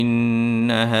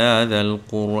هذا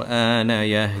القرآن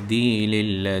يهدي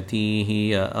للتي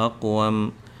هي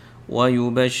أقوم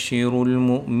ويبشر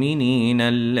المؤمنين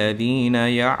الذين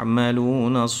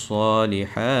يعملون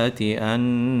الصالحات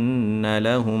أن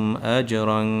لهم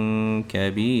أجرا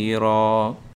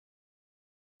كبيرا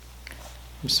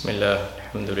بسم الله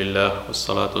الحمد لله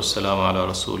والصلاة والسلام على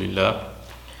رسول الله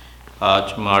আজ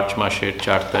মার্চ মাসের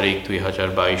 4 তারিখ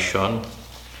 2022 সন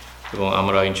এবং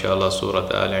আমরা ইনশাআল্লাহ সূরা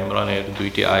আল ইমরানের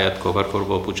দুইটি আয়াত কভার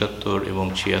করব 75 এবং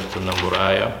 76 নম্বর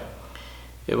আয়াত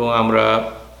এবং আমরা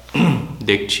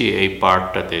দেখছি এই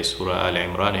পার্টটাতে সূরা আল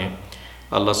ইমরানে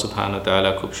আল্লাহ সুবহানাহু ওয়া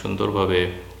তাআলা খুব সুন্দরভাবে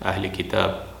আহলি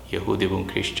কিতাব ইহুদি এবং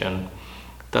খ্রিস্টান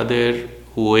তাদের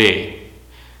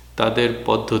তাদের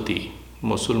পদ্ধতি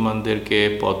মুসলমানদেরকে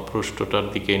পথভ্রষ্টতার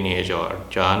দিকে নিয়ে যাওয়ার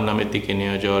জাহান্নামের দিকে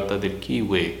নিয়ে যাওয়ার তাদের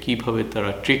কিভাবে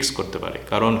তারা ট্রিক্স করতে পারে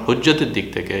কারণ হুজ্জতের দিক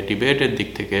থেকে ডিবেটের দিক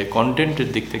থেকে কন্টেন্টের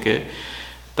দিক থেকে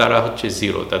তারা হচ্ছে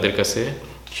জিরো তাদের কাছে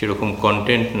সেরকম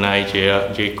কন্টেন্ট নাই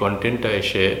যে কন্টেন্টটা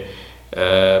এসে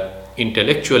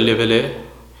ইন্টেলেকচুয়াল লেভেলে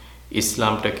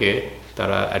ইসলামটাকে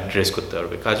তারা অ্যাড্রেস করতে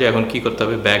পারবে কাজে এখন কি করতে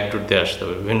হবে ব্যাকডোর দিয়ে আসতে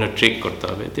হবে বিভিন্ন ট্রিক করতে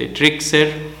হবে তো এই ট্রিক্সের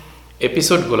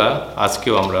এপিসোডগুলা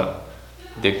আজকেও আমরা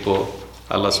দেখব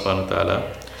আল্লাহ সুবহানাহু ওয়া তাআলা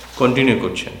কন্টিনিউ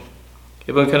করছেন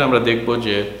এবং এখানে আমরা দেখব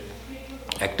যে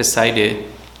একটা সাইডে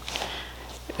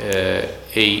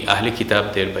এই আহলে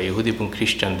কিতাবদের বা ইহুদি এবং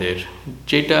খ্রিস্টানদের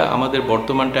যেটা আমাদের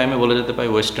বর্তমান টাইমে বলা যেতে পারে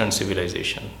ওয়েস্টার্ন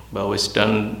সিভিলাইজেশন বা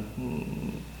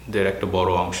ওয়েস্টার্নদের একটা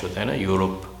বড় অংশ তাই না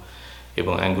ইউরোপ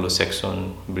এবং Anglo Saxon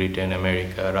Britain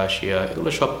America Russia এগুলো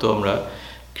সব তো আমরা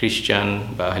খ্রিস্টান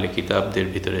বা আহলে কিতাবদের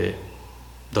ভিতরে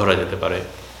ধরা যেতে পারে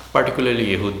পার্টিকুলারলি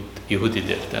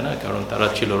ইহুদিদের তাই না কারণ তারা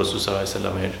ছিল রাসূল সাল্লাল্লাহু আলাইহি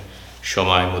সাল্লামের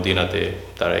সময় মদিনাতে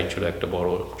তারাই ছিল একটা বড়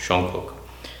সংখ্যক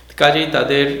কাজেই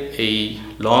তাদের এই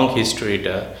লং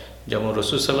হিস্টোরিটা যেমন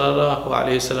রাসূল সাল্লাল্লাহু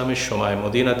আলাইহি সাল্লামের সময়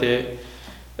মদিনাতে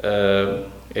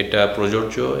এটা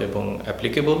প্রযোজ্য এবং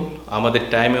অ্যাপ্লিকেবল আমাদের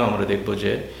টাইমেও আমরা দেখব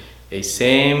যে এই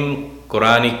সেম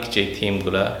কোরআনিক যে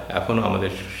থিমগুলা এখনও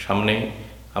আমাদের সামনে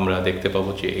আমরা দেখতে পাবো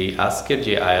যে এই আজকের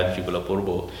যে আয়াত যেগুলো পড়ব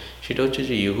সেটা হচ্ছে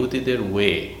যে ইহুদিদের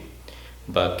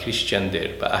বা খ্রিস্টানদের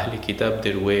বা আহলি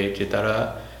কিতাবদের যে তারা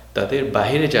তাদের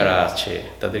বাহিরে যারা আছে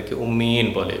তাদেরকে উম্মিয়িন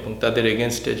বলে এবং তাদের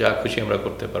এগেনস্টে যা খুশি আমরা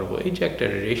করতে পারবো এই যে একটা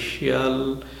রেশিয়াল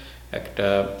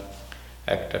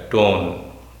একটা টোন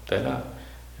তাই না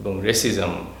এবং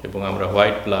রেসিজম এবং আমরা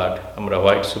হোয়াইট ব্লাড আমরা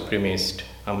হোয়াইট সুপ্রিমিস্ট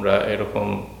আমরা এরকম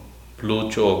ব্লু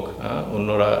চোখ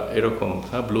অন্যরা এরকম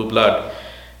ব্লু ব্লাড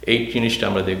এই জিনিসটা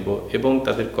আমরা দেখব এবং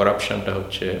তাদের করাপশনটা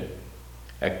হচ্ছে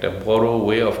একটা বড়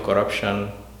অফ করাপশন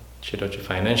সেটা হচ্ছে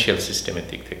ফাইন্যান্সিয়াল সিস্টেমের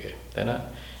দিক থেকে তাই না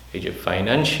এই যে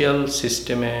ফাইন্যান্সিয়াল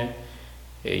সিস্টেমে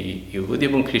এই ইহুদি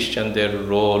এবং খ্রিস্টানদের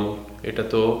রোল এটা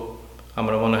তো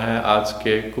আমরা মনে হয়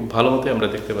আজকে খুব ভালো মতো আমরা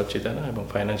দেখতে পাচ্ছি তাই না এবং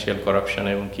ফাইন্যান্সিয়াল করাপশন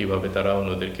এবং কীভাবে তারা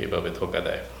অন্যদেরকে এইভাবে ধোঁকা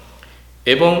দেয়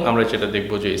এবং আমরা যেটা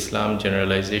দেখব যে ইসলাম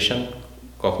জেনারেলাইজেশন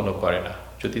কখনো করে না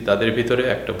যদি তাদের ভিতরে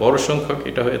একটা বড় সংখ্যক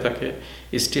এটা হয়ে থাকে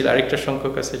স্টিল আরেকটা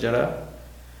সংখ্যক আছে যারা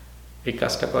এই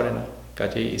কাজটা করে না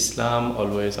কাজেই ইসলাম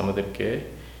অলওয়েজ আমাদেরকে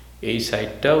এই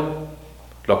সাইডটাও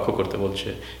লক্ষ্য করতে বলছে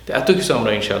তো এত কিছু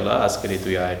আমরা ইনশাআল্লাহ আজকের এই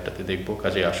দুই আয়াতটাতে দেখব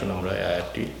কাজেই আসুন আমরা এই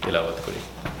আয়াতটি তেলাওয়াত করি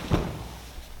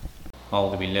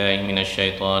আউযু বিল্লাহি মিনাশ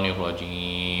শাইতানির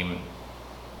রাজীম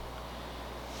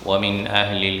ومن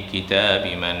أهل الكتاب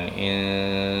من إن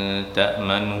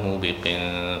تأمنه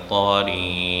بقنطار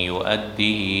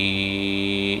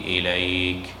يؤديه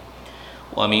إليك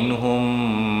ومنهم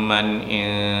من إن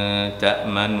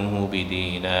تأمنه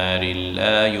بدينار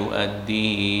لا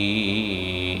يؤديه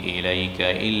إليك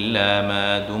إلا ما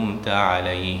دمت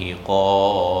عليه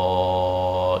قائما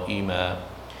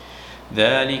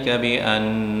ذلك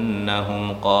بأنهم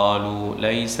قالوا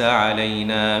ليس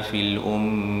علينا في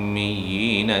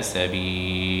الأميين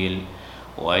سبيل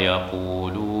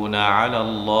ويقولون على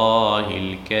الله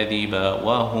الكذب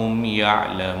وهم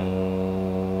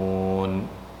يعلمون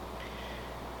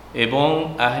এবং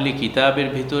আহলি কিতাবের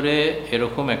ভিতরে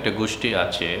এরকম একটা গোষ্ঠী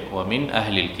আছে ওয়ামিন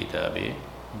আহলিল কিতাবে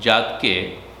যাকে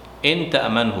ইন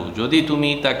তা'মানহু যদি তুমি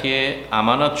তাকে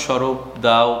আমানত স্বরূপ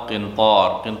দাও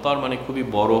কিনতার মানে খুবই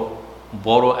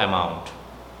বড় অ্যামাউন্ট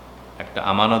একটা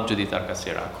আমানত যদি তার কাছে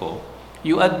রাখো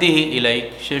ইউআদ্দিহি ইলাইক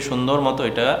সে সুন্দর মতো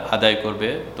এটা আদায় করবে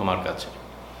তোমার কাছে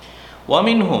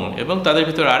ওয়ামিনহুম এবং তাদের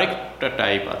ভিতরে আরেকটা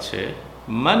টাইপ আছে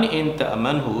মান ইন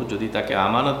তা'মানহু যদি তাকে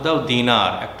আমানত দাও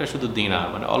দিনার একটা শুধু দিনার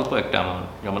মানে অল্প একটা আমানত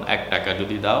যেমন 1 টাকা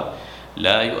যদি দাও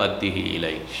লা ইউআদ্দিহি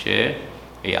ইলাইক সে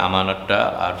এই আমানতটা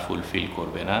আর ফুলফিল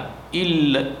করবে না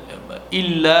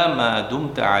ইল্লা মা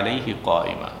দুমতা আলাইহি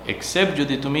কায়িমা এক্সেপ্ট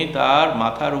যদি তুমি তার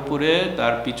মাথার উপরে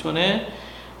তার পিছনে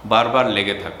বারবার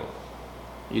লেগে থাকো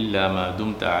ইল্লা মা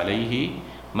দুমতা আলাইহি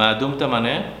মা দুমতা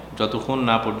মানে যতক্ষণ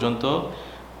না পর্যন্ত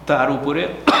তার উপরে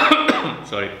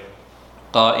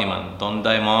কাইমান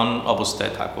দণ্ডায়মান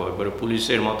অবস্থায় থাকো, এবারে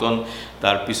পুলিশের মতন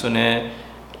তার পিছনে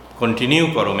কন্টিনিউ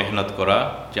করো মেহনত করা,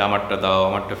 যে আমারটা দাও,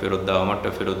 আমারটা ফেরত দাও, আমারটা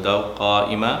ফেরত দাও,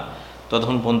 কাইমা,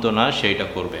 ততক্ষণ পর্যন্ত না সেইটা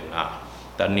করবে না,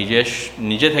 তার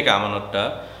নিজে থেকে আমানতটা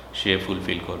সে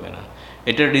ফুলফিল করবে না।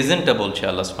 এটার রিজনটা বলছে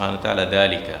আল্লাহ সুবহানাহু ওয়া তাআলা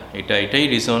যালিকা, এটাই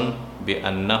রিজন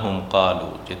বিআন্নাহুম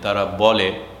ক্বালু, যে তারা বলে,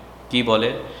 কি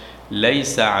বলে,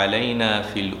 লাইসা আলাইনা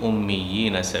ফিল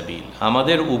উম্মিয়িনা সাবিল,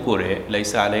 আমাদের উপরে,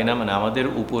 লাইসা আলাইনা মানে আমাদের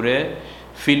উপরে,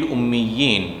 ফিল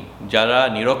উম্মিয়িন যারা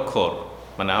নিরক্ষর,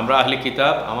 মানে আমরা আহলে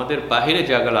কিতাব, আমাদের বাহিরে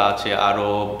যাগুলো আছে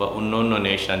আরব বা অন্য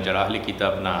নেশন যারা আহলে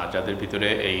কিতাব না, যাদের ভিতরে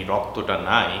এই রক্তটা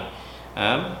নাই,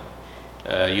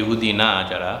 ইহুদি না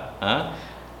যারা,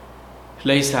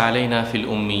 লাইসা আলাইনা ফিল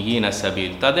উম্মিয়িনা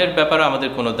সাবিল, তাদের ব্যাপারে আমাদের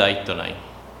কোনো দায়িত্ব নাই,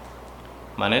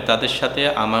 মানে তাদের সাথে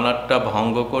আমানতটা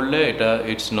ভঙ্গ করলে এটা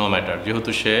ইটস নো ম্যাটার,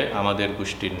 যেহেতু সে আমাদের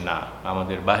গোষ্ঠীর না,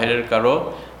 আমাদের বাহিরের কারো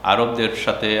আরবদের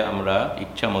সাথে আমরা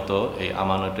ইচ্ছা মতো এই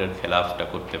আমানতের খেলাফটা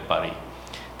করতে পারি।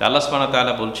 তা আল্লাহ সুবহানাহু ওয়া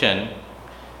তাআলা বলছেন,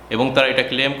 এবং তারা এটা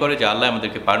ক্লেম করে যে আল্লাহ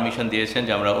আমাদেরকে পারমিশন দিয়েছেন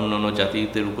যে আমরা অন্য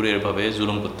জাতিদের উপরে এভাবে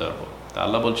জুলুম করতে পারবো। তা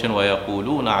আল্লাহ বলছেন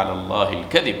ওয়ায়াকুলুনা আলাল্লাহিল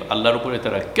কাযিব, আল্লাহর উপরে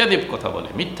তারা কাযিব কথা বলে,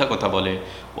 মিথ্যা কথা বলে,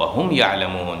 ওয়া হুম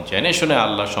ইয়ালামুন, জেনে শুনে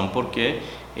আল্লাহ সম্পর্কে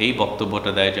এই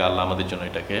বক্তব্যটা দেয় যে আল্লাহ আমাদের জন্য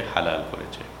এটাকে হালাল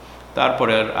করেছে।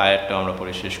 তারপরের আয়াতটা আমরা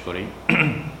পড়ে শেষ করি।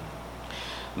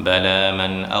 বালা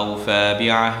মান আওফা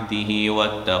বিআহদিহি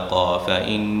ওয়াত্তাকা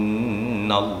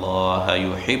ফাইন্নাল্লাহা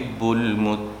ইউহিব্বুল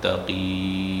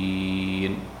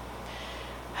মুত্তাকিন।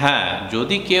 হ্যাঁ,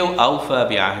 যদি কেউ আওফা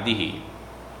বিআহদিহি,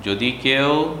 যদি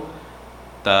কেউ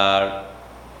তার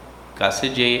কাছে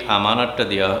যেই আমানতটা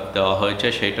দেওয়া হয়েছে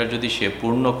সেটা যদি সে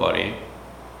পূর্ণ করে,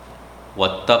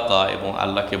 ওয়াত্তাকা এবং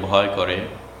আল্লাহকে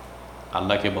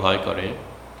ভয় করে,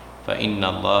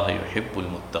 ফাইন্নাল্লাহা ইউহিব্বুল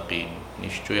মুত্তাকিন,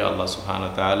 নিশ্চয়ই আল্লাহ সুবহানাহু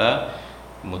ওয়া তাআলা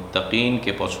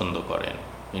মুত্তাকিনকে পছন্দ করেন।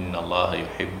 ইন্নাল্লাহা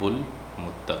ইউহিব্বুল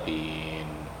মুত্তাকিন।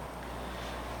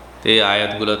 এই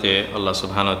আয়াতগুলোতে আল্লাহ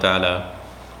সুবহানাহু ওয়া তাআলা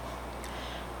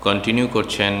কন্টিনিউ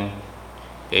করছেন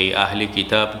এই আহলি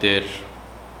কিতাবদের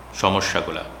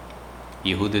সমস্যাগুলা,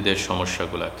 ইহুদিদের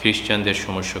সমস্যাগুলা, খ্রিস্টানদের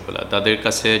সমস্যাগুলা,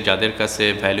 যাদের কাছে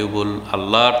ভ্যালুবল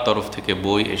আল্লাহর তরফ থেকে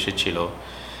বই এসেছিল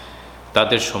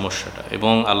তাদের সমস্যাটা।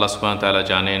 এবং আল্লাহ সুবহানাহু ওয়া তাআলা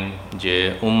জানেন যে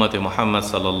উম্মতে মুহাম্মদ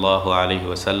সাল্লাল্লাহু আলাইহি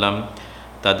ওয়াসাল্লাম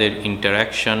তাদের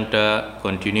ইন্টারাকশনটা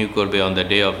কন্টিনিউ করবে on the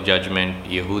day of judgement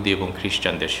ইহুদি এবং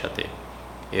খ্রিস্টানদের সাথে,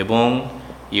 এবং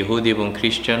ইহুদি এবং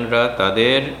খ্রিস্টানরা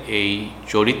তাদের এই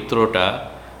চরিত্রটা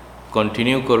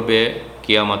কন্টিনিউ করবে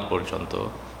কিয়ামত পর্যন্ত।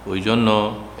 ওই জন্য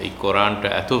এই কোরআনটা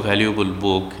এত valuable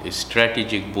book,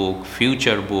 strategic book,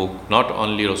 future book, not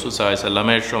only রাসূল সাল্লাল্লাহু আলাইহি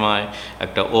সাল্লামের সময়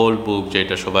একটা ওল্ড বুক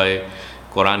যেটা সবাই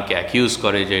কোরআনকে অ্যাকিউজ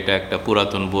করে যে এটা একটা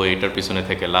পুরাতন বই, এটার পিছনে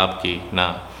থেকে লাভ কি না।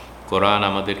 কোরআন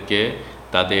আমাদেরকে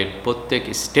তাদের প্রত্যেক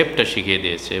স্টেপটা শিখিয়ে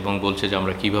দিয়েছে এবং বলছে যে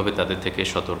আমরা কিভাবে তাদের থেকে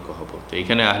সতর্ক হব। তো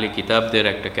এখানে আহলি কিতাবদের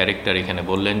একটা ক্যারেক্টার এখানে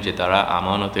বললেন যে তারা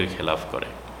আমানতের খেলাফ করে,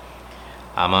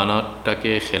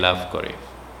 আমানতটাকে খেলাফ করে।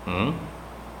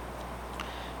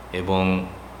 এবং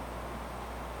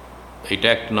এটা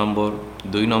এক নম্বর।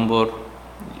 2 নম্বর,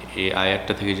 এই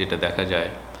আয়াতটা থেকে যেটা দেখা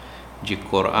যায় যে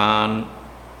কোরআন,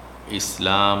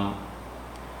 ইসলাম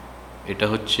এটা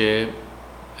হচ্ছে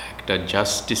একটা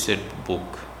জাস্টিসের বুক,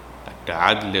 একটা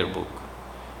আদলের বুক,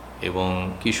 এবং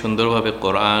কি সুন্দরভাবে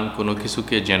কোরআন কোনো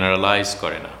কিছুকে জেনারেলাইজ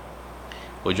করে না।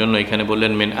 ওই জন্য এখানে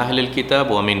বললেন মিন আহলিল কিতাব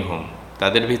ওয়া মিনহুম,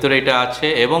 তাদের ভিতরে এটা আছে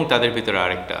এবং তাদের ভিতরে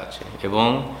আরেকটা আছে। এবং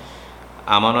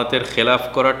আমানতের খেলাফ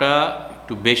করাটা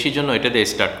একটু বেশি জন্য এটা দিয়ে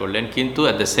স্টার্ট করলেন, কিন্তু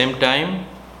অ্যাট দ্য সেম টাইম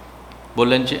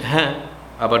বললেন যে হ্যাঁ,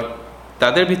 আবার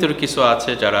তাদের ভিতরে কিছু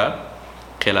আছে যারা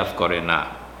খেলাফ করে না।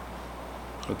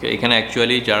 ওকে, এখানে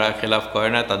অ্যাকচুয়ালি যারা খেলাফ করে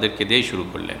না তাদেরকে দিয়েই শুরু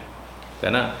করলেন,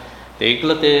 তাই না? তো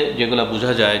এইগুলোতে যেগুলো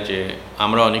বোঝা যায় যে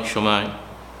আমরা অনেক সময়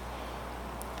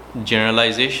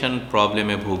জেনারেলাইজেশন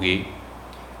প্রবলেমে ভুগি।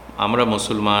 আমরা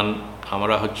মুসলমান,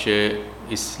 আমরা হচ্ছে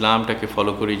ইসলামটাকে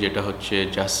ফলো করি যেটা হচ্ছে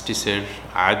জাস্টিসের,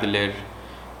 আদলের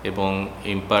এবং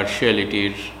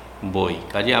ইম্পার্শিয়ালিটির বই।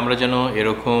 কাজে আমরা যেন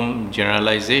এরকম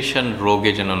জেনারেলাইজেশন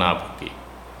রোগে যেন না ভুগি।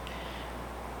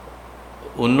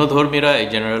 অন্য ধর্মীরা এই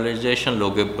জেনারেলাইজেশন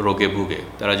রোগে ভুগে,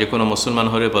 তারা যে কোনো মুসলমান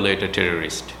হলে বলে এটা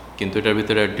টেররিস্ট, কিন্তু এটার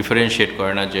ভিতরে ডিফারেন্সিয়েট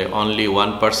করে না যে অনলি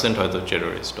 1% হয়তো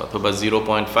টেররিস্ট অথবা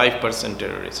 0.5%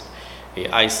 টেররিস্ট। এই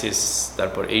আইসিস,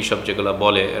 তারপর এইসব যেগুলো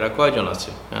বলে, এরা কয়জন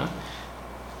আছে? হ্যাঁ,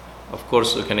 অফকোর্স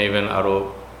ওখানে ইভেন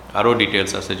আরও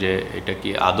ডিটেলস আছে যে এটা কি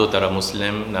আদৌ তারা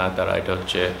মুসলিম না, তারা এটা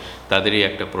হচ্ছে তাদেরই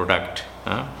একটা প্রোডাক্ট।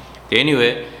 হ্যাঁ, তো এনিওয়ে,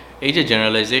 এই যে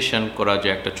জেনারেলাইজেশন করা, যে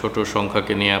একটা ছোট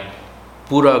সংখ্যাকে নিয়ে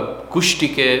পুরা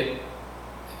গোষ্ঠীকে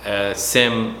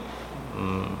সেম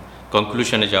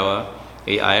কনক্লুশনে যাওয়া,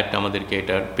 এই আয়াতটা আমাদেরকে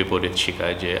এটার বিপরীত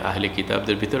শেখায় যে আহলে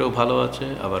কিতাবদের ভিতরেও ভালো আছে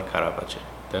আবার খারাপ আছে,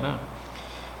 তাই না?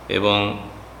 এবং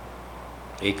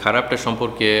এই খারাপটা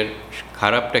সম্পর্কে,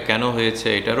 খারাপটা কেন হয়েছে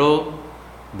এটারও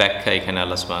ব্যাখ্যা এখানে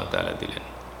আল্লাহ সুবহানাহু ওয়া তাআলা দিলেন,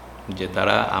 যে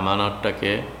তারা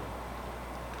আমানতটাকে,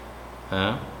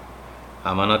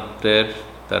 আমানতের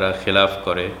তারা খেলাফ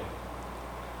করে,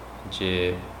 যে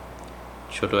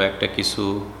ছোট একটা কিছু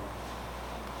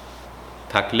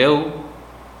থাকলেও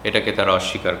এটাকে তারা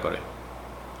অস্বীকার করে,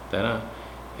 তাই না?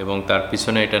 এবং তার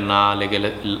পিছনে এটা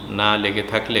না লেগে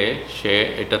থাকলে সে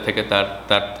এটা থেকে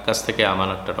তার কাছ থেকে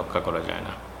আমানতটা রক্ষা করা যায়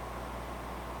না,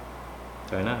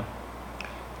 তাই না?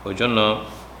 ওই জন্য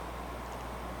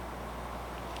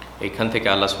এইখান থেকে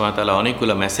আল্লাহ সুবহানাহু ওয়া তাআলা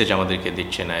অনেকগুলো মেসেজ আমাদেরকে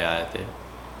দিচ্ছেন এই আয়াতে।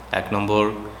 এক নম্বর,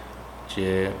 যে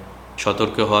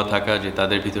সতর্ক হওয়া থাকা, যে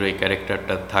তাদের ভিতরে এই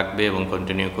ক্যারেক্টারটা থাকবে এবং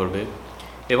কন্টিনিউ করবে।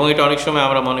 এবং এটা অনেক সময়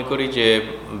আমরা মনে করি যে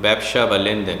ব্যবসা বা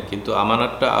লেনদেন, কিন্তু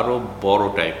আমানতটা আরও বড়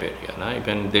টাইপের, না?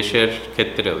 ইভেন দেশের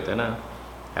ক্ষেত্রেও, তাই না?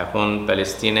 এখন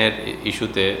প্যালেস্তিনের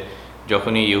ইস্যুতে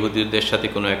যখনই ইহুদিদের সাথে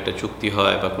কোনো একটা চুক্তি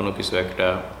হয় বা কোনো কিছু একটা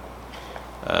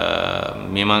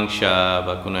মীমাংসা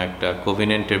বা কোনো একটা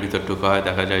কোভিনেন্টের ভিতর ঢোকা হয়,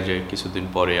 দেখা যায় যে কিছুদিন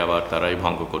পরে আবার তারাই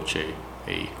ভঙ্গ করছে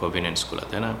এই কোভিনেন্টসগুলো,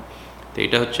 তাই না? তো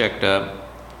এটা হচ্ছে একটা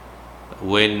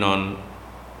ওয়েল নন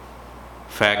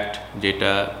ফ্যাক্ট,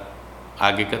 যেটা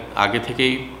আগে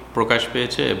থেকেই প্রকাশ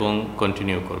পেয়েছে এবং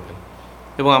কন্টিনিউ করবেন।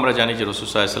 এবং আমরা জানি যে রাসূল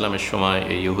সাল্লাল্লাহু আলাইহি ওয়াসাল্লামের সময়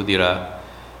এই ইহুদিরা,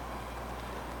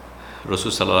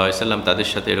 রাসূল সাল্লাল্লাহু আলাইহি ওয়াসাল্লাম তাদের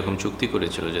সাথে এরকম চুক্তি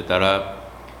করেছিল যে তারা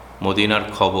মদিনার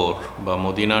খবর বা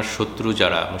মদিনার শত্রু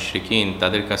যারা মুশরিকিন,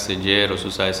 তাদের কাছে যে রাসূল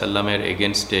সাল্লাল্লাহু আলাইহি ওয়াসাল্লামের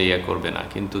এগেনস্টে করবে না,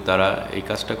 কিন্তু তারা এই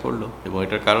কাজটা করলো। এবং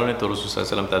এটার কারণে তো রাসূল সাল্লাল্লাহু আলাইহি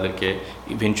ওয়াসাল্লাম তাদেরকে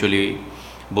ইভেনচুয়ালি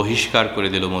বহিষ্কার করে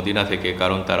দিল মদিনা থেকে,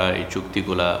 কারণ তারা এই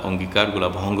চুক্তিগুলা, অঙ্গীকারগুলা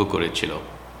ভঙ্গ করেছিল।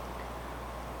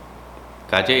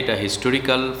 কাজে এটা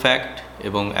হিস্টোরিক্যাল ফ্যাক্ট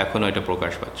এবং এখনও এটা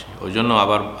প্রকাশ পাচ্ছে। ওই জন্য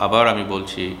আবার আমি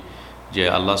বলছি যে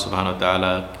আল্লাহ সুবহানাহু ওয়া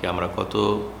তাআলাকে আমরা কত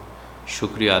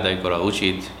শুকরিয়া আদায় করা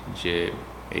উচিত যে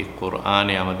এই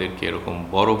কোরআনে আমাদেরকে এরকম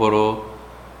বড় বড়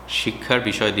শিক্ষার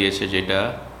বিষয় দিয়েছে যেটা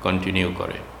কন্টিনিউ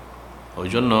করে। ওই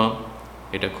জন্য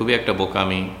এটা খুবই একটা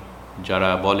বোকামি যারা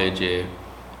বলে যে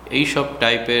এই সব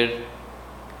টাইপের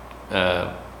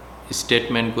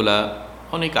স্টেটমেন্টগুলা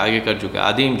অনেক আগেকার যুগে,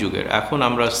 আদিম যুগের। এখন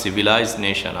আমরা সিভিলাইজ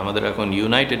নেশন, আমাদের এখন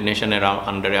ইউনাইটেড নেশনের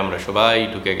আন্ডারে আমরা সবাই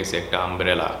ঢুকে গেছি একটা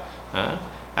আমব্রেলা।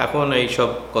 এখন এই সব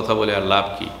কথা বলে আর লাভ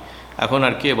কি? এখন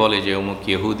আর কে বলে যে অমুক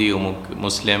ইহুদি, অমুক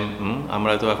মুসলিম?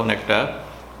 আমরা তো এখন একটা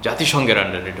জাতিসংঘের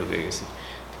আন্ডারে ঢুকে গেছি।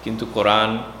 কিন্তু কোরআন,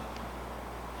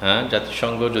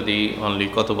 জাতিসংঘ যদি অনলি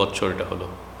কত বছর এটা হলো,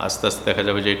 আস্তে আস্তে দেখা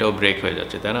যাবে যে এটাও ব্রেক হয়ে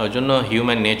যাচ্ছে, তাই না? ওই জন্য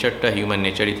হিউম্যান নেচারটা হিউম্যান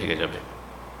নেচারই থেকে যাবে।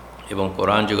 এবং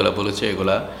কোরআন যেগুলো বলেছে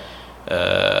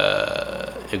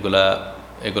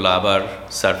এগুলা আবার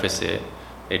সারফেসে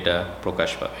এটা প্রকাশ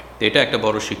পাবে। তো এটা একটা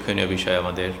বড় শিক্ষণীয় বিষয়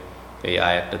আমাদের এই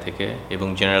আয়াতটা থেকে। এবং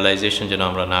জেনারেলাইজেশন যেন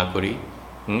আমরা না করি,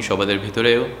 সবাদের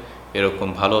ভিতরেও এরকম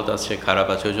ভালো আছে খারাপ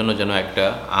আছে, ওই জন্য যেন একটা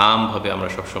আমভাবে আমরা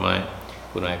সবসময়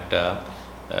কোনো একটা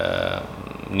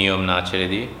নিয়ম না ছেড়ে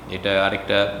দিই। এটা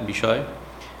আরেকটা বিষয়।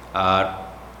 আর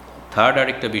থার্ড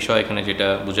আরেকটা বিষয় এখানে যেটা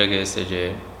বোঝা গেছে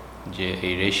যে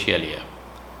এই রেশিয়ালিয়া,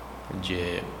 যে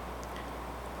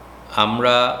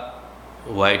আমরা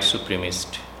হোয়াইট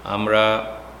সুপ্রিমিস্ট, আমরা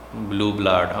ব্লু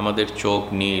ব্লাড, আমাদের চোখ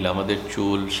নীল, আমাদের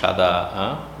চুল সাদা,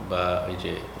 বা এই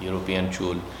যে ইউরোপিয়ান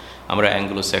চুল, আমরা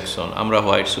অ্যাংলো স্যাক্সন, আমরা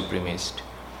হোয়াইট সুপ্রিমিস্ট,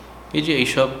 এই যে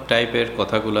এইসব টাইপের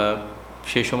কথাগুলা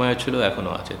সেই সময় ছিল,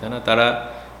 এখনও আছে, তাই না? তারা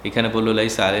এখানে বললো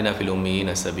লাইসা আলাইনা ফিল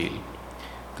উম্মিয়িনা সাবিল।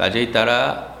 কাজেই তারা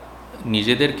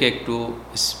নিজেদেরকে একটু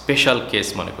স্পেশাল কেস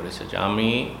মনে করেছে, যে আমি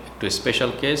একটু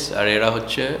স্পেশাল কেস, আর এরা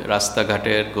হচ্ছে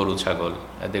রাস্তাঘাটের গরু ছাগল,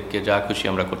 এদেরকে যা খুশি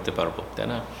আমরা করতে পারবো, তাই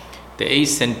না? তো এই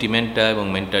সেন্টিমেন্টটা এবং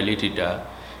মেন্টালিটিটা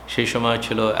সেই সময়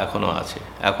ছিল, এখনও আছে।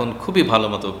 এখন খুবই ভালো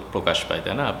মতো প্রকাশ পায়,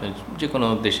 তাই না? আপনি যে কোনো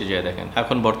দেশে যেয়ে দেখেন,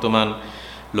 এখন বর্তমান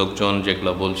লোকজন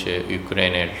যেগুলো বলছে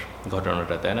ইউক্রেনের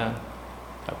ঘটনাটা, তাই না?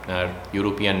 আপনার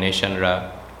ইউরোপিয়ান নেশনরা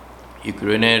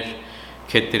ইউক্রেনের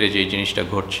ক্ষেত্রে যে জিনিসটা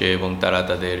ঘটছে এবং তারা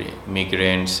তাদের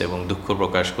মিগ্রেন্টস এবং দুঃখ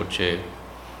প্রকাশ করছে,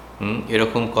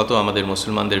 এরকম কত আমাদের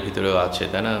মুসলমানদের ভিতরেও আছে,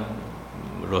 তাই না?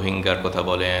 রোহিঙ্গার কথা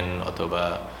বলেন, অথবা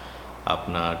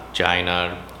আপনার চায়নার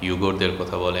ইউগোরদের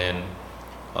কথা বলেন,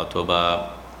 অথবা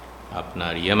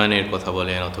আপনার ইয়েমেনের কথা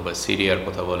বলেন, অথবা সিরিয়ার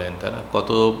কথা বলেন, তাই না? কত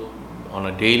অন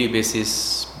আ ডেইলি বেসিস,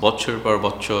 বছর পর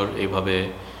বছর এইভাবে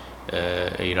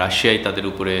এই রাশিয়াই তাদের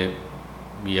উপরে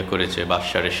করেছে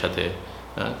বাশারের সাথে,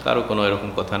 কারো কোনো এরকম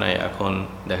কথা নাই। এখন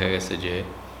দেখা গেছে যে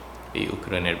এই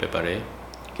ইউক্রেনের ব্যাপারে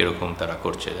কীরকম তারা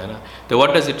করছে, তাই না? তো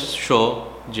হোয়াট ডাজ ইট শো,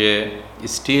 যে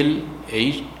স্টিল এই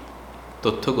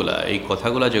তথ্যগুলা, এই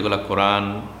কথাগুলা যেগুলো কোরআন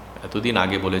এতদিন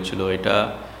আগে বলেছিল, এটা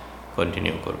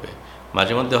কন্টিনিউ করবে।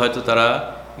 মাঝে মধ্যে হয়তো তারা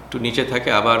একটু নিচে থাকে,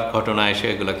 আবার ঘটনা এসে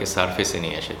এগুলোকে সারফেসে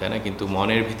নিয়ে আসে, তাই না? কিন্তু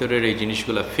মনের ভিতরের এই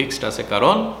জিনিসগুলো ফিক্সড আছে,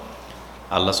 কারণ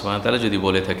আল্লাহ সুবহানাহু ওয়া তাআলা যদি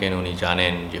বলে থাকেন উনি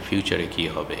জানেন যে ফিউচারে কি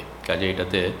হবে, কাজে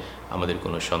এটাতে আমাদের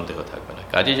কোনো সন্দেহ থাকবে না।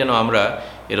 কাজে যেন আমরা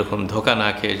এরকম ধোঁকা না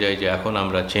খেয়ে যাই যে এখন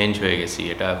আমরা চেঞ্জ হয়ে গেছি,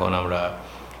 এটা এখন আমরা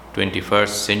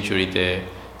 21st সেঞ্চুরিতে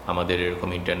আমাদের এরকম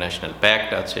ইন্টারন্যাশনাল প্যাক্ট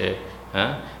আছে,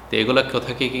 হ্যাঁ? তো এগুলা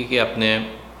কথাকে কি আপনি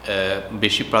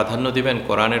বেশি প্রাধান্য দিবেন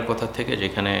কোরআনের কথা থেকে,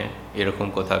 যেখানে এরকম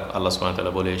কথা আল্লাহ সুবহানাহু ওয়া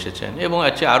তাআলা বলে এসেছেন? এবং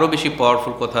আচ্ছা, আরও বেশি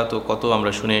পাওয়ারফুল কথা তো কত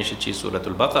আমরা শুনে এসেছি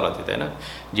সূরাতুল বাকারাতে, তাই না?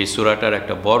 যে সূরাটার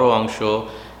একটা বড় অংশ,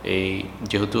 এই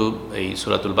যেহেতু এই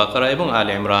সূরাতুল বাকারা এবং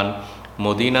আলে ইমরান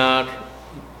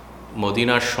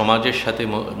মদিনার সমাজের সাথে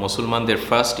মুসলমানদের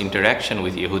ফার্স্ট ইন্টারাকশন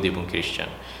উইথ ইহুদি এবং খ্রিস্টান,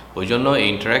 ওই জন্য এই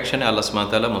ইন্টারাকশানে আল্লাহ সুবহানাহু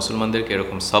ওয়া তাআলা মুসলমানদেরকে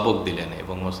এরকম সবক দিলেন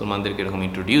এবং মুসলমানদেরকে এরকম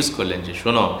ইন্ট্রোডিউস করলেন যে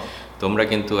শোনো, তোমরা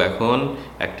কিন্তু এখন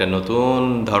একটা নতুন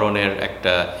ধরনের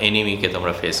একটা এনিমিকে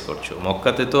তোমরা ফেস করছো।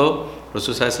 মক্কাতে তো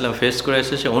রাসূল সাল্লাল্লাহু আলাইহি ওয়াসাল্লাম ফেস করে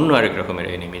এসেছে অন্য আরেক রকমের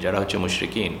এনিমি, যারা হচ্ছে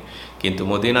মুশরিকিন, কিন্তু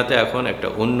মদিনাতে এখন একটা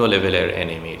অন্য লেভেলের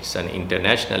enemy, it's an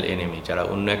international enemy, যারা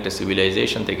অন্য একটা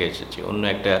সিভিলাইজেশন থেকে এসেছে, অন্য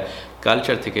একটা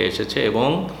কালচার থেকে এসেছে, এবং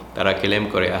তারা ক্লেম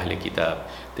করে আহলে কিতাব।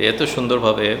 তো এত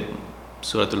সুন্দরভাবে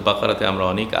সূরাতুল বাকারাতে আমরা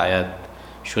অনেক আয়াত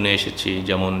শুনে এসেছি,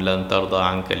 যেমন লান তারদা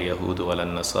আনকাল ইয়াহুদ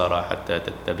ওয়ালান নাসারা হাত্তা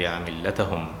তাত্তাবিআ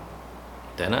মিল্লাতাহুম,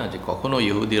 তাই না? যে কখনো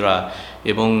ইহুদিরা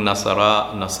এবং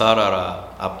নাসারারা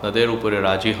আপনাদের উপরে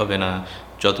রাজি হবে না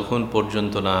যতক্ষণ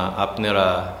পর্যন্ত না আপনারা,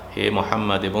 হে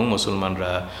মুহাম্মদ এবং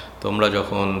মুসলমানরা, তোমরা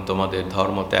যখন তোমাদের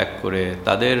ধর্ম ত্যাগ করে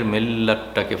তাদের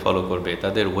মিল্লাতটাকে ফলো করবে,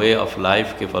 তাদের ওয়ে অফ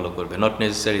লাইফকে ফলো করবে, নট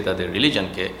নেসেসারি তাদের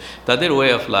রিলিজনকে, তাদের ওয়ে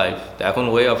অফ লাইফ। এখন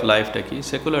ওয়ে অফ লাইফটা কি?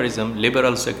 সেকুলারিজম,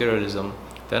 লিবারাল সেকুলারিজম,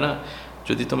 তাই না?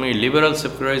 যদি তুমি লিবারাল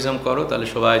সেকুলারিজম করো তাহলে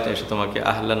সবাই এসে তোমাকে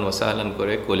আহলান ওয়া সাহলান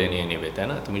করে কোলে নিয়ে নেবে, তাই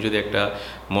না? তুমি যদি একটা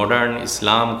মডার্ন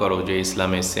ইসলাম করো, যে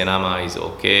ইসলামে সিনেমা ইজ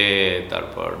ওকে,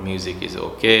 তারপর মিউজিক ইজ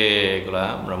ওকে, এগুলো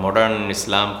আমরা মডার্ন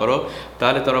ইসলাম করো,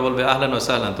 তাহলে তারা বলবে আহলান ওয়া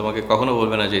সাহলান, তোমাকে কখনো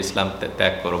বলবে না যে ইসলাম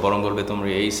ত্যাগ করো, বরং বলবে তোমরা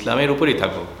এই ইসলামের উপরই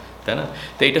থাকো, তাই না?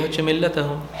 তো এইটা হচ্ছে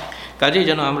মিল্লাতাহুম। কাজেই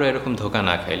যেন আমরা এরকম ধোকা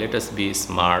না খাই, লেট আস বি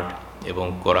স্মার্ট, এবং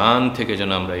কোরআন থেকে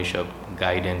যেন আমরা এইসব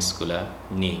গাইডেন্সগুলো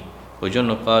নিই। ওই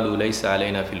জন্য ক্বালু লাইসা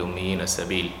আলাইনা ফিল উম্মিয়িনা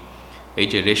সাবিল, এই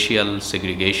যে racial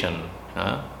segregation,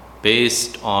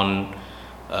 based on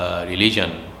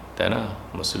religion, তাই না?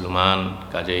 মুসলমান,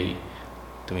 কাজেই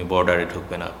তুমি বর্ডারে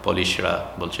ঢুকবে না, পলিশরা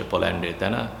বলছে পোল্যান্ডে, তাই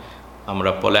না?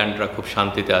 আমরা পোল্যান্ডরা খুব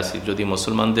শান্তিতে আছি, যদি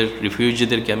মুসলমানদের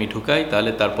রিফিউজিদেরকে আমি ঢুকাই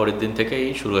তাহলে তারপরের দিন থেকেই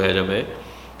শুরু হয়ে যাবে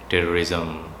টেরোরিজম,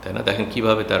 তাই না? দেখেন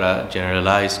কীভাবে তারা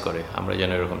জেনারেলাইজ করে। আমরা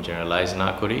যেন এরকম জেনারেলাইজ না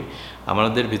করি,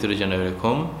 আমাদের ভিতরে যেন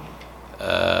এরকম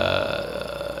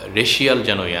রেশিয়াল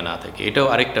যেন ইয়া না থাকে। এটাও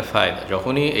আরেকটা ফায়দা,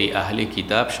 যখনই এই আহলে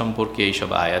কিতাব সম্পর্কে এইসব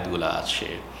আয়াতগুলো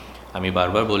আসে, আমি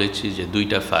বারবার বলেছি যে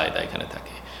দুইটা ফায়দা এখানে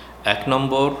থাকে। এক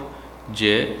নম্বর,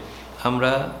 যে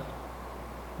আমরা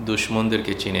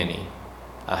দুশমনদেরকে চিনে নিই,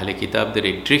 আহলে কিতাবদের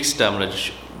এই ট্রিক্সটা আমরা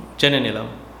জেনে নিলাম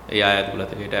এই আয়াতগুলো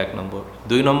থেকে, এটা এক নম্বর।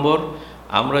 দুই নম্বর,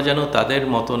 আমরা যেন তাদের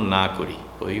মতন না করি,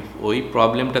 ওই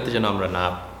প্রবলেমটাতে যেন আমরা না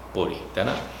পড়ি, তাই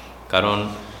না? কারণ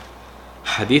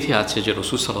হাদিসে আছে যে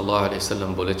রাসূল সাল্লাল্লাহু আলাইহি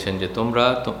সাল্লাম বলেছেন যে তোমরা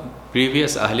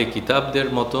প্রিভিয়াস আহলে কিতাবদের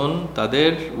মতন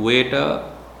তাদের ওয়েটা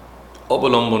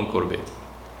অবলম্বন করবে,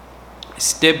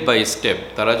 স্টেপ বাই স্টেপ।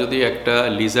 তারা যদি একটা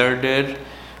লিজার্ডের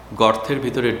গর্তের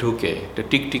ভিতরে ঢুকে, একটা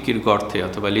টিকটিকির গর্তে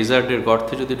অথবা লিজার্ডের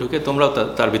গর্তে যদি ঢুকে, তোমরাও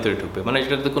তার ভিতরে ঢুকবে, মানে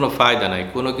এটাতে কোনো ফায়দা নাই,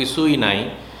 কোনো কিছুই নাই,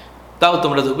 তাও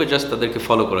তোমরা ঢুকবে জাস্ট তাদেরকে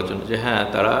ফলো করার জন্য, যে হ্যাঁ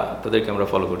তাদেরকে আমরা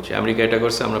ফলো করছি, আমেরিকা এটা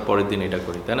করছে আমরা পরের দিন এটা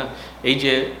করি, তাই না? এই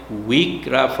যে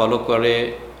উইকরা ফলো করে,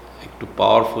 একটু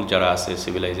পাওয়ারফুল যারা আছে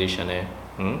সিভিলাইজেশনে,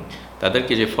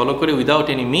 তাদেরকে যে ফলো করে উইদাউট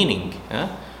এনি মিনিং, হ্যাঁ,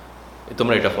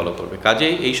 তোমরা এটা ফলো করবে।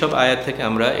 কাজেই এইসব আয়াত থেকে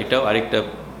আমরা এটাও আরেকটা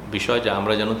বিষয়, যে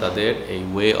আমরা যেন তাদের এই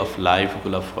ওয়ে অফ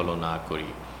লাইফগুলো ফলো না করি।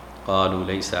 ক্বালু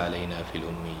লাইসা আলাইনা ফিল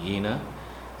উম্মিয়িনা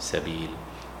সাবিল।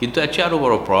 কিন্তু আচ্ছা, আরও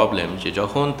বড় প্রবলেম, যে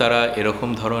যখন তারা এরকম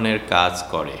ধরনের কাজ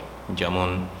করে, যেমন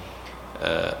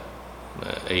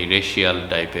এই রেশিয়াল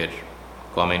টাইপের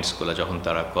কমেন্টসগুলো যখন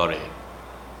তারা করে,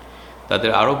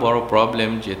 তাদের আরও বড় প্রবলেম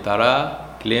যে তারা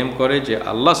ক্লেম করে যে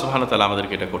আল্লাহ সুবহানাহু ওয়া তাআলা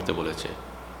আমাদেরকে এটা করতে বলেছে।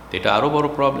 এটা আরও বড়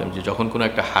প্রবলেম, যে যখন কোনো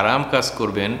একটা হারাম কাজ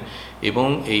করবেন এবং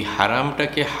এই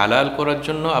হারামটাকে হালাল করার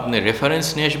জন্য আপনি রেফারেন্স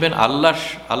নিয়ে আসবেন,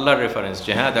 আল্লাহর রেফারেন্স,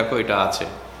 যে হ্যাঁ দেখো এটা আছে,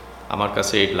 আমার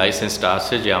কাছে এই লাইসেন্সটা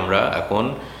আছে যে আমরা এখন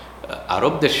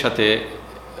আরবদের সাথে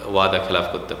ওয়াদা খেলাফ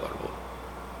করতে পারবো।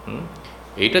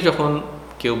 এইটা যখন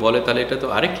কেউ বলে তাহলে এটা তো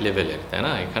আরেক লেভেলের, তাই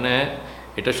না? এখানে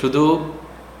এটা শুধু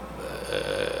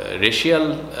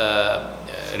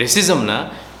রেসিজম না,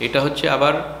 এটা হচ্ছে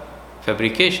আবার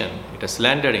ফ্যাব্রিকেশন, এটা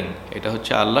স্ল্যান্ডারিং, এটা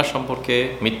হচ্ছে আল্লাহ সম্পর্কে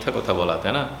মিথ্যা কথা বলা,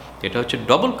 তাই না? এটা হচ্ছে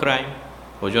ডবল ক্রাইম।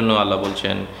 ওই জন্য আল্লাহ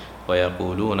বলছেন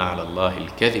ওয়ায়াকুলুনা আলাল্লাহিল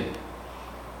কাযিব,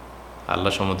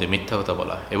 আল্লাহ সম্বন্ধে মিথ্যা কথা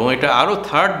বলা। এবং এটা আরও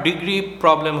থার্ড ডিগ্রি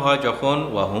প্রবলেম হয় যখন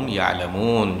ওয়াহুম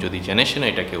ইয়ালামুন, যদি জেনে শুনে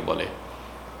এটা কেউ বলে,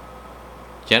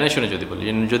 জেনে শুনে যদি বলি।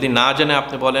 যদি না জেনে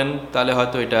আপনি বলেন তাহলে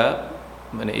হয়তো এটা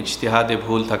মানে ইজতিহাদে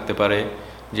ভুল থাকতে পারে,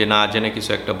 যে না জেনে কিছু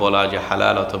একটা বলা যে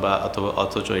হালাল অথবা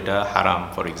অথচ এটা হারাম,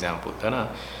 ফর এক্সাম্পল, তাই না?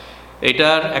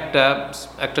 এটার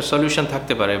একটা সলিউশন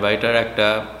থাকতে পারে বা এটার একটা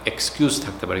এক্সকিউজ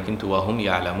থাকতে পারে, কিন্তু ওয়াহুম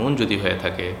ইয়ালামুন যদি হয়ে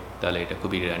থাকে তাহলে এটা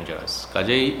খুবই ডেঞ্জারাস।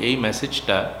 কাজেই এই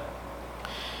মেসেজটা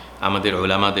আমাদের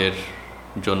উলামাদের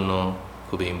জন্য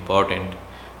খুবই ইম্পর্টেন্ট,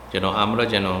 আমরা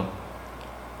যেন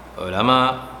উলামা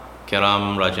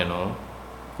কেরামরা যেন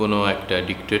কোনো একটা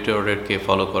ডিক্টেটরকে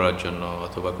ফলো করার জন্য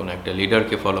অথবা কোনো একটা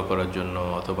লিডারকে ফলো করার জন্য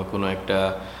অথবা কোনো একটা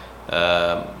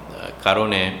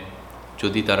কারণে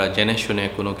যদি তারা জেনে শুনে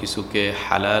কোনো কিছুকে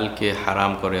হালালকে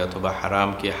হারাম করে অথবা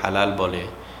হারামকে হালাল বলে,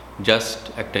 জাস্ট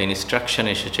একটা ইনস্ট্রাকশন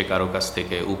এসেছে কারো কাছ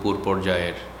থেকে উপর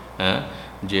পর্যায়ের,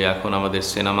 যে এখন আমাদের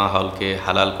সিনেমা হলকে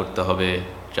হালাল করতে হবে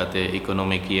যাতে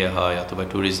ইকোনমিক হয় অথবা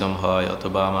ট্যুরিজম হয়,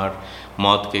 অথবা আমার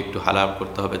মদকে একটু হালাল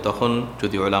করতে হবে, তখন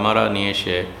যদি ওলামারা নিয়ে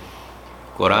এসে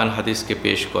কোরআন হাদিসকে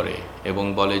পেশ করে এবং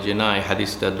বলে যে না এই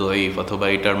হাদিসটা দঈফ অথবা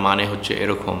এটার মানে হচ্ছে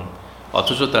এরকম,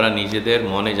 অথচ তারা নিজেদের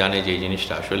মনে জানে যে এই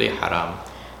জিনিসটা আসলে হারাম,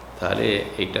 তাহলে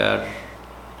এটার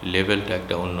লেভেলটা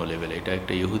একটা অন্য লেভেল। এটা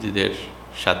একটা ইহুদিদের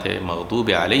সাথে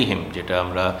মাগদুবে আলাইহিম, যেটা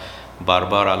আমরা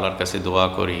বারবার আল্লাহর কাছে দোয়া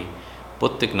করি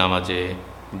প্রত্যেক নামাজে,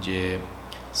 যে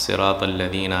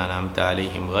সিরাতাল্লাযীনা আনআমতা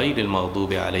আলাইহিম গায়রিল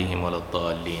মাগদুবি আলাইহিম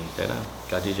ওয়ালাদ-দাল্লিন, তাই না?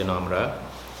 কাজে যেন আমরা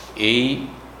এই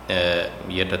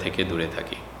ইয়েটা থেকে দূরে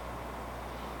থাকি।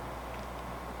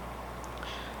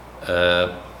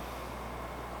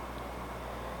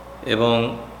 এবং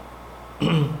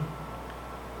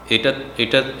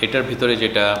এটার ভিতরে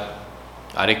যেটা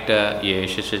আরেকটা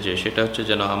এসেছে, যে সেটা হচ্ছে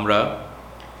যেন আমরা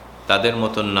তাদের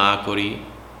মতন না করি,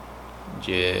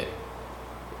 যে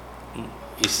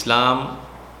ইসলাম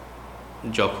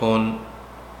যখন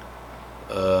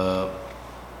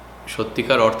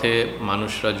সত্যিকার অর্থে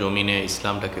মানুষরা জমিনে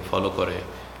ইসলামটাকে ফলো করে,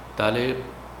 তাহলে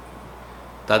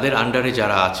তাদের আন্ডারে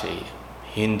যারা আছে,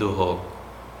 হিন্দু হোক,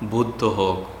 বুদ্ধ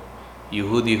হোক,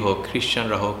 ইহুদি হোক,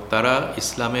 খ্রিশ্চানরা হোক, তারা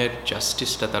ইসলামের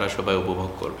জাস্টিসটা তারা সবাই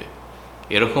উপভোগ করবে।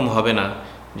 এরকম হবে না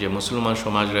যে মুসলমান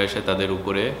সমাজরা এসে তাদের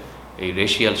উপরে এই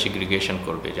রেশিয়াল সিগ্রিগেশন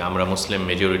করবে, যে আমরা মুসলিম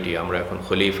মেজরিটি, আমরা এখন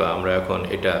খলিফা, আমরা এখন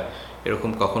এটা,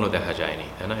 এরকম কখনো দেখা যায়নি,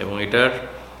 তাই না? এবং এটার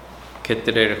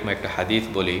ক্ষেত্রে এরকম একটা হাদিস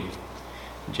বলি,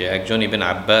 যে একজন ইবনে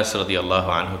আব্বাস রাদিয়াল্লাহু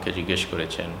আনহুকে জিজ্ঞেস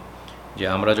করেছেন যে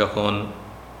আমরা যখন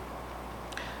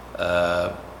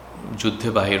যুদ্ধে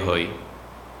বাহির হই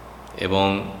এবং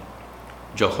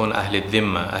যখন আহলে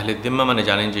দিম্মা মানে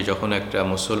জানেন যে যখন একটা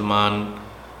মুসলমান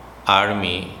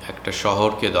আর্মি একটা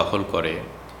শহরকে দখল করে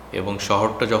এবং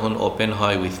শহরটা যখন ওপেন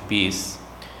হয় উইথ পিস,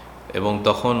 এবং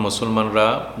তখন মুসলমানরা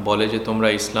বলে যে তোমরা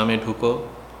ইসলামে ঢুকো,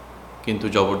 কিন্তু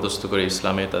জবরদস্ত করে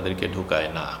ইসলামে তাদেরকে ঢুকায়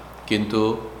না। কিন্তু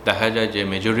দেখা যায় যে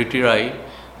মেজরিটিরাই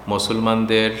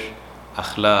মুসলমানদের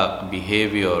আখলাক,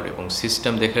 বিহেভিয়র এবং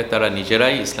সিস্টেম দেখে তারা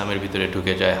নিজেরাই ইসলামের ভিতরে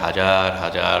ঢুকে যায় হাজার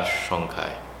হাজার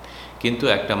সংখ্যায়, কিন্তু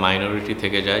একটা মাইনরিটি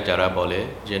থেকে যায় যারা বলে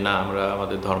যে না আমরা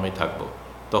আমাদের ধর্মে থাকবো।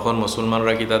 তখন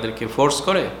মুসলমানরা কি তাদেরকে ফোর্স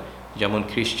করে, যেমন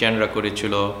খ্রিশ্চানরা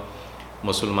করেছিল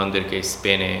মুসলমানদেরকে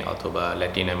স্পেনে অথবা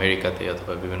ল্যাটিন আমেরিকাতে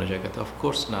অথবা বিভিন্ন জায়গাতে?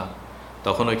 অফকোর্স না।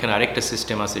 তখন ওইখানে আরেকটা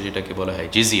সিস্টেম আছে যেটাকে বলা হয়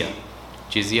জিজিয়া।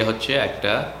 জিজিয়া হচ্ছে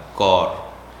একটা কর,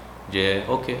 যে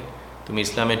ওকে তুমি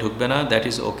ইসলামে ঢুকবে না, দ্যাট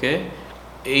ইজ ওকে,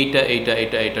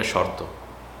 এইটা শর্ত,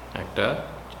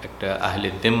 একটা আহলে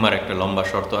দিম্মার একটা লম্বা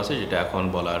শর্ত আছে যেটা এখন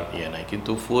বলার নাই,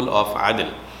 কিন্তু ফুল অফ আদল,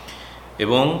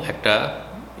 এবং একটা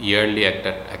ইয়ারলি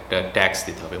একটা ট্যাক্স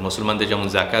দিতে হবে। মুসলমানদের যেমন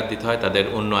জাকাত দিতে হয়, তাদের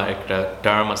অন্য একটা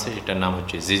টার্ম আছে যেটার নাম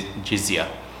হচ্ছে জিজিয়া।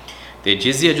 তো এই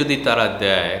জিজিয়া যদি তারা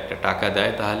দেয়, একটা টাকা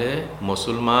দেয়, তাহলে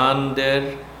মুসলমানদের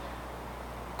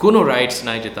কোনো রাইটস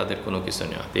নাই যে তাদের কোনো কিছু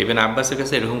নেওয়া। তো ইবনে আব্বাসের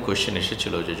কাছে এরকম কোয়েশ্চেন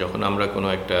এসেছিল যে যখন আমরা কোনো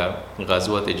একটা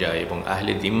গাজওয়াতে যাই এবং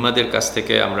আহলে দিম্মাদের কাছ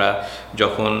থেকে আমরা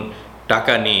যখন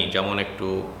টাকা নিই, যেমন একটু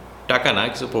টাকা না,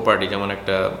 কিছু প্রপার্টি, যেমন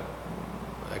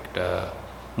একটা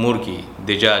মুরগি,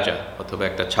 দেজাজা অথবা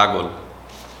একটা ছাগল,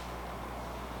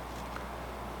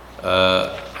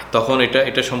 তখন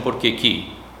এটা সম্পর্কে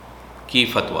কি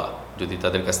ফতোয়া যদি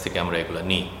তাদের কাছ থেকে আমরা এগুলো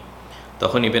নিই?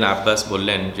 তখন ইবনে আব্বাস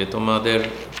বললেন যে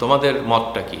তোমাদের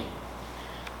মতটা কি,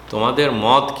 তোমাদের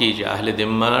মত কি যে আহলে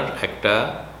দিম্মার একটা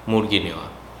মুরগি নেওয়া?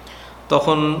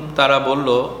 তখন তারা বলল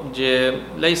যে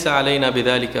লাইসা আলাইনা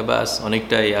বিযালিকা বাস,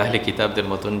 অনেকটাই আহলে কিতাবদের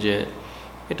মতন, যে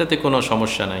এটাতে কোনো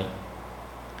সমস্যা নাই।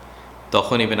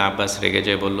 তখন ইবনে আব্বাস রেগে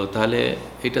যায়, বলল তাহলে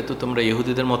এটা তো তোমরা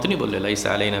ইহুদিদের মতনই বললে, লাইসা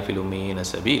আলাইনা ফিল উম্মিয়িনা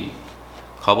সাবিল।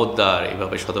 খবরদার,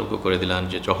 এভাবে সতর্ক করে দিলাম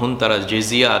যে যখন তারা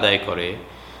জিজিয়া আদায় করে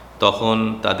তখন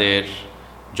তাদের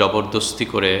জবরদস্তি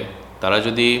করে তারা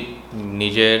যদি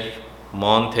নিজের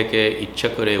মন থেকে ইচ্ছা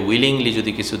করে উইলিংলি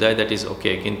যদি কিছু দেয় দ্যাট ইজ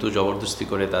ওকে, কিন্তু জবরদস্তি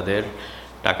করে তাদের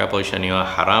টাকা পয়সা নেওয়া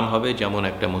হারাম হবে, যেমন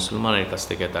একটা মুসলমানের কাছ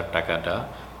থেকে তার টাকাটা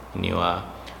নেওয়া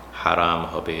হারাম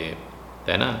হবে,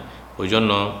 তাই না? ওই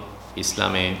জন্য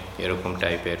ইসলামে এরকম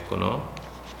টাইপের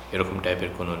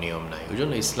কোনো নিয়ম নাই। ওই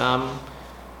জন্য ইসলাম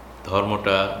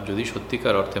ধর্মটা যদি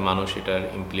সত্যিকার অর্থে মানুষ এটার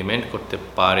ইমপ্লিমেন্ট করতে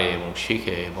পারে এবং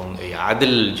শিখে, এবং এই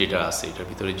আদল যেটা আছে এটার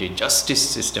ভিতরে যে জাস্টিস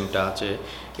সিস্টেমটা আছে,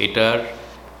 এটার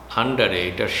আন্ডারে,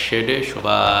 এটার শেডে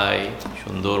সবাই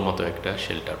সুন্দর মতো একটা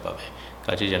শেল্টার পাবে।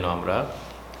 কাজে যেন আমরা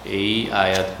এই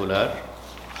আয়াতগুলার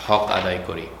হক আদায়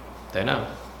করি, তাই না?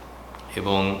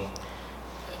 এবং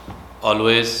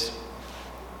অলওয়েজ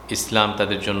ইসলাম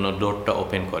তাদের জন্য ডোরটা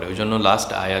ওপেন করে। ওই জন্য লাস্ট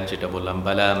আয়াত যেটা বললাম,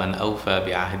 বালা মান আউফা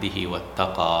বিআহদিহি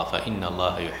ওয়াত্তাকা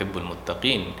ফাইন্নাল্লাহা ইউহিব্বুল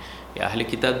মুত্তাকিন, এই আহলে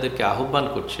কিতাবদেরকে আহ্বান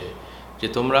করছে যে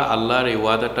তোমরা আল্লাহর এই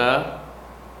ওয়াদাটা,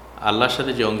 আল্লাহর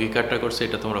সাথে যে অঙ্গীকারটা করছে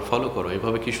এটা তোমরা ফলো করো।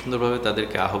 এভাবে কি সুন্দরভাবে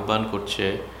তাদেরকে আহ্বান করছে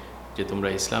যে তোমরা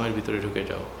ইসলামের ভিতরে ঢুকে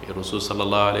যাও, রাসূল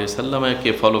সাল্লাল্লাহু আলাইহি ওয়াসাল্লামকে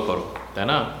ফলো করো, তাই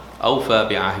না? আউফা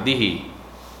বিআহদিহি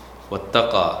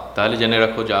ওয়াত্তাকা, তাহলে জেনে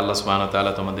রাখো যে আল্লাহ সুবহানাহু ওয়া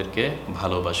তাআলা তোমাদেরকে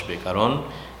ভালোবাসবে, কারণ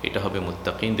এটা হবে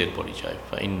মুত্তাকিনদের পরিচয়।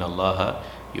 ফাইন্নাল্লাহা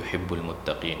ইউহিব্বুল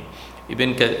মুত্তাকিন।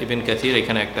 ইবন কাসির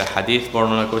এখানে একটা হাদিস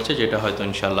বর্ণনা করছে, যেটা হয়তো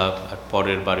ইনশাআল্লাহ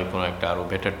পরের বারে কোনো একটা আরও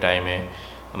বেটার টাইমে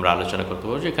আমরা আলোচনা করতে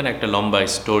পারবো। যেখানে একটা লম্বা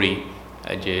স্টোরি,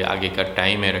 যে আগেকার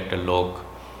টাইমের একটা লোক,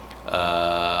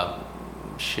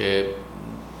 সে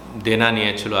দেনা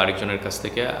নিয়েছিল আরেকজনের কাছ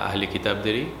থেকে, আহলে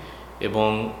কিতাবদেরই, এবং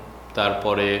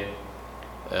তারপরে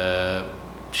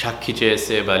সাক্ষী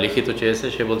চেয়েছে বা লিখিত চেয়েছে।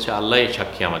 সে বলছে আল্লাহই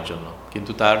সাক্ষী আমার জন্য,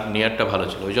 কিন্তু তার নিয়তটা ভালো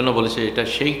ছিল। ওই জন্য বলেছে এটা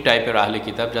সেই টাইপের আহলে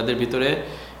কিতাব যাদের ভিতরে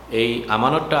এই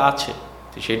আমানতটা আছে।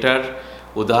 সেটার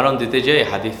উদাহরণ দিতে যেয়ে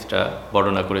হাদিসটা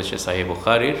বর্ণনা করেছে সাহিহ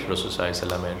বুখারীর, রাসূল সাল্লাল্লাহু আলাইহি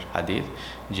ওয়াসাল্লামের হাদিস,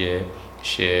 যে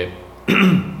সে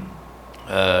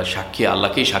সাক্ষী,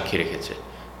 আল্লাহকেই সাক্ষী রেখেছে।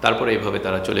 তারপরে এইভাবে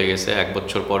তারা চলে গেছে। 1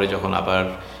 বছর পরে যখন আবার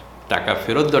টাকা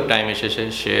ফেরত দেওয়ার টাইম এসেছে,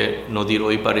 সে নদীর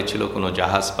ওই পারে ছিল, কোনো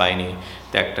জাহাজ পায়নি,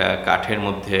 তো একটা কাঠের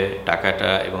মধ্যে টাকাটা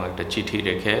এবং একটা চিঠি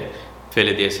রেখে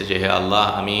ফেলে দিয়েছে যে হে আল্লাহ,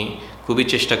 আমি খুবই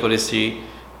চেষ্টা করেছি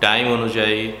টাইম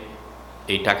অনুযায়ী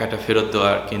এই টাকাটা ফেরত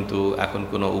দেওয়ার, কিন্তু এখন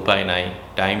কোনো উপায় নাই,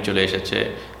 টাইম চলে এসেছে।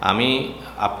 আমি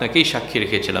আপনাকেই সাক্ষী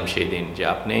রেখেছিলাম সেই দিন যে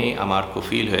আপনিই আমার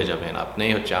কফিল হয়ে যাবেন,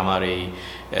 আপনিই হচ্ছে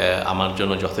আমার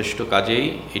জন্য যথেষ্ট কাজেই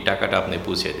এই টাকাটা আপনি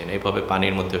পৌঁছে দিন। এইভাবে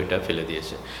পানির মধ্যে ওইটা ফেলে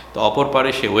দিয়েছে। তো অপর পারে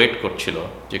সে ওয়েট করছিল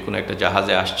যে কোনো একটা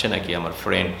জাহাজে আসছে নাকি আমার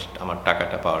ফ্রেন্ড আমার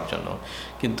টাকাটা পাওয়ার জন্য,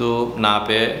 কিন্তু না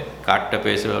পেয়ে কার্ডটা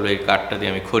পেয়েছে, বলে এই কার্ডটা দিয়ে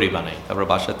আমি খড়ি বানাই। তারপর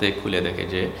বাসাতে খুলে দেখে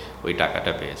যে ওই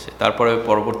টাকাটা পেয়েছে। তারপরে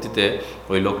পরবর্তীতে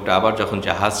ওই লোকটা আবার যখন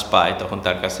জাহাজ পায়, তখন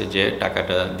তার কাছে যে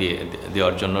টাকাটা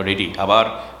দেওয়ার জন্য রেডি, আবার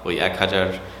ওই 1000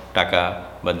 টাকা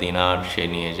বা দিনার সে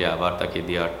নিয়ে যে আবার তাকে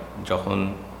দেওয়ার যখন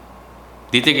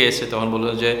দিতে গিয়েছে, তখন বলল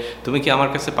যে তুমি কি আমার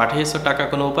কাছে পাঠিয়েছো টাকা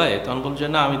কোনো উপায়ে? তখন বলল যে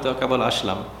না, আমি তো কেবল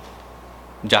আসলাম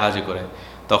জাহাজে করে।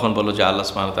 তখন বললো যে আল্লাহ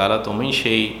সুবহানাহু ওয়া তাআলা, তুমি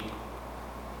সেই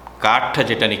কাঠটা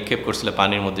যেটা নিক্ষেপ করছিলে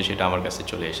পানির মধ্যে, সেটা আমার কাছে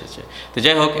চলে এসেছে। তো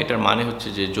যাই হোক, এটার মানে হচ্ছে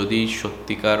যে যদি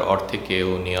সত্যিকার অর্থে কেউ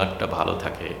নিয়তটা ভালো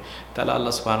থাকে, তাহলে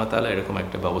আল্লাহ সুবহানাহু ওয়া তাআলা এরকম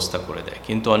একটা ব্যবস্থা করে দেয়।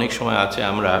 কিন্তু অনেক সময় আছে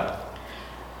আমরা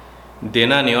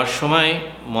দেনা নেওয়ার সময়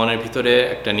মনের ভিতরে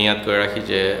একটা নিয়াত করে রাখি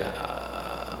যে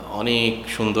অনেক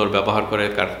সুন্দর ব্যবহার করে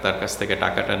তার কাছ থেকে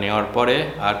টাকাটা নেওয়ার পরে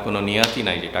আর কোনো নিয়াতই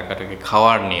নাই যে টাকাটাকে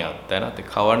খাওয়ার নিয়াত, তাই না? তো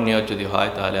খাওয়ার নিয়াত যদি হয়,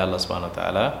 তাহলে আল্লাহ সুবহানাহু ওয়া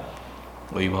তাআলা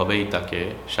ওইভাবেই তাকে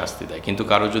শাস্তি দেয়। কিন্তু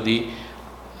কারো যদি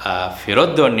ফেরত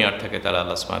দেওয়ার নিয়াত থাকে, তাহলে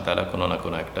আল্লাহ সুবহানাহু ওয়া তাআলা কোনো না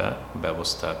কোনো একটা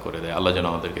ব্যবস্থা করে দেয়। আল্লাহ যেন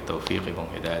আমাদেরকে তৌফিক এবং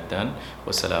হিদায়াত দেন।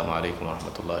 আসসালামু আলাইকুম ওয়া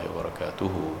রাহমাতুল্লাহি ওয়া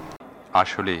বারাকাতুহু।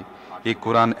 আসলে এই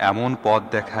কোরআন এমন পথ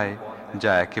দেখায়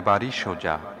যা একেবারেই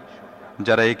সোজা।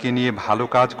 যারা একে নিয়ে ভালো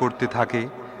কাজ করতে থাকে,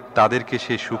 তাদেরকে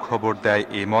সে সুখবর দেয়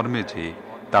এ মর্মে যে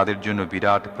তাদের জন্য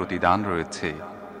বিরাট প্রতিদান রয়েছে।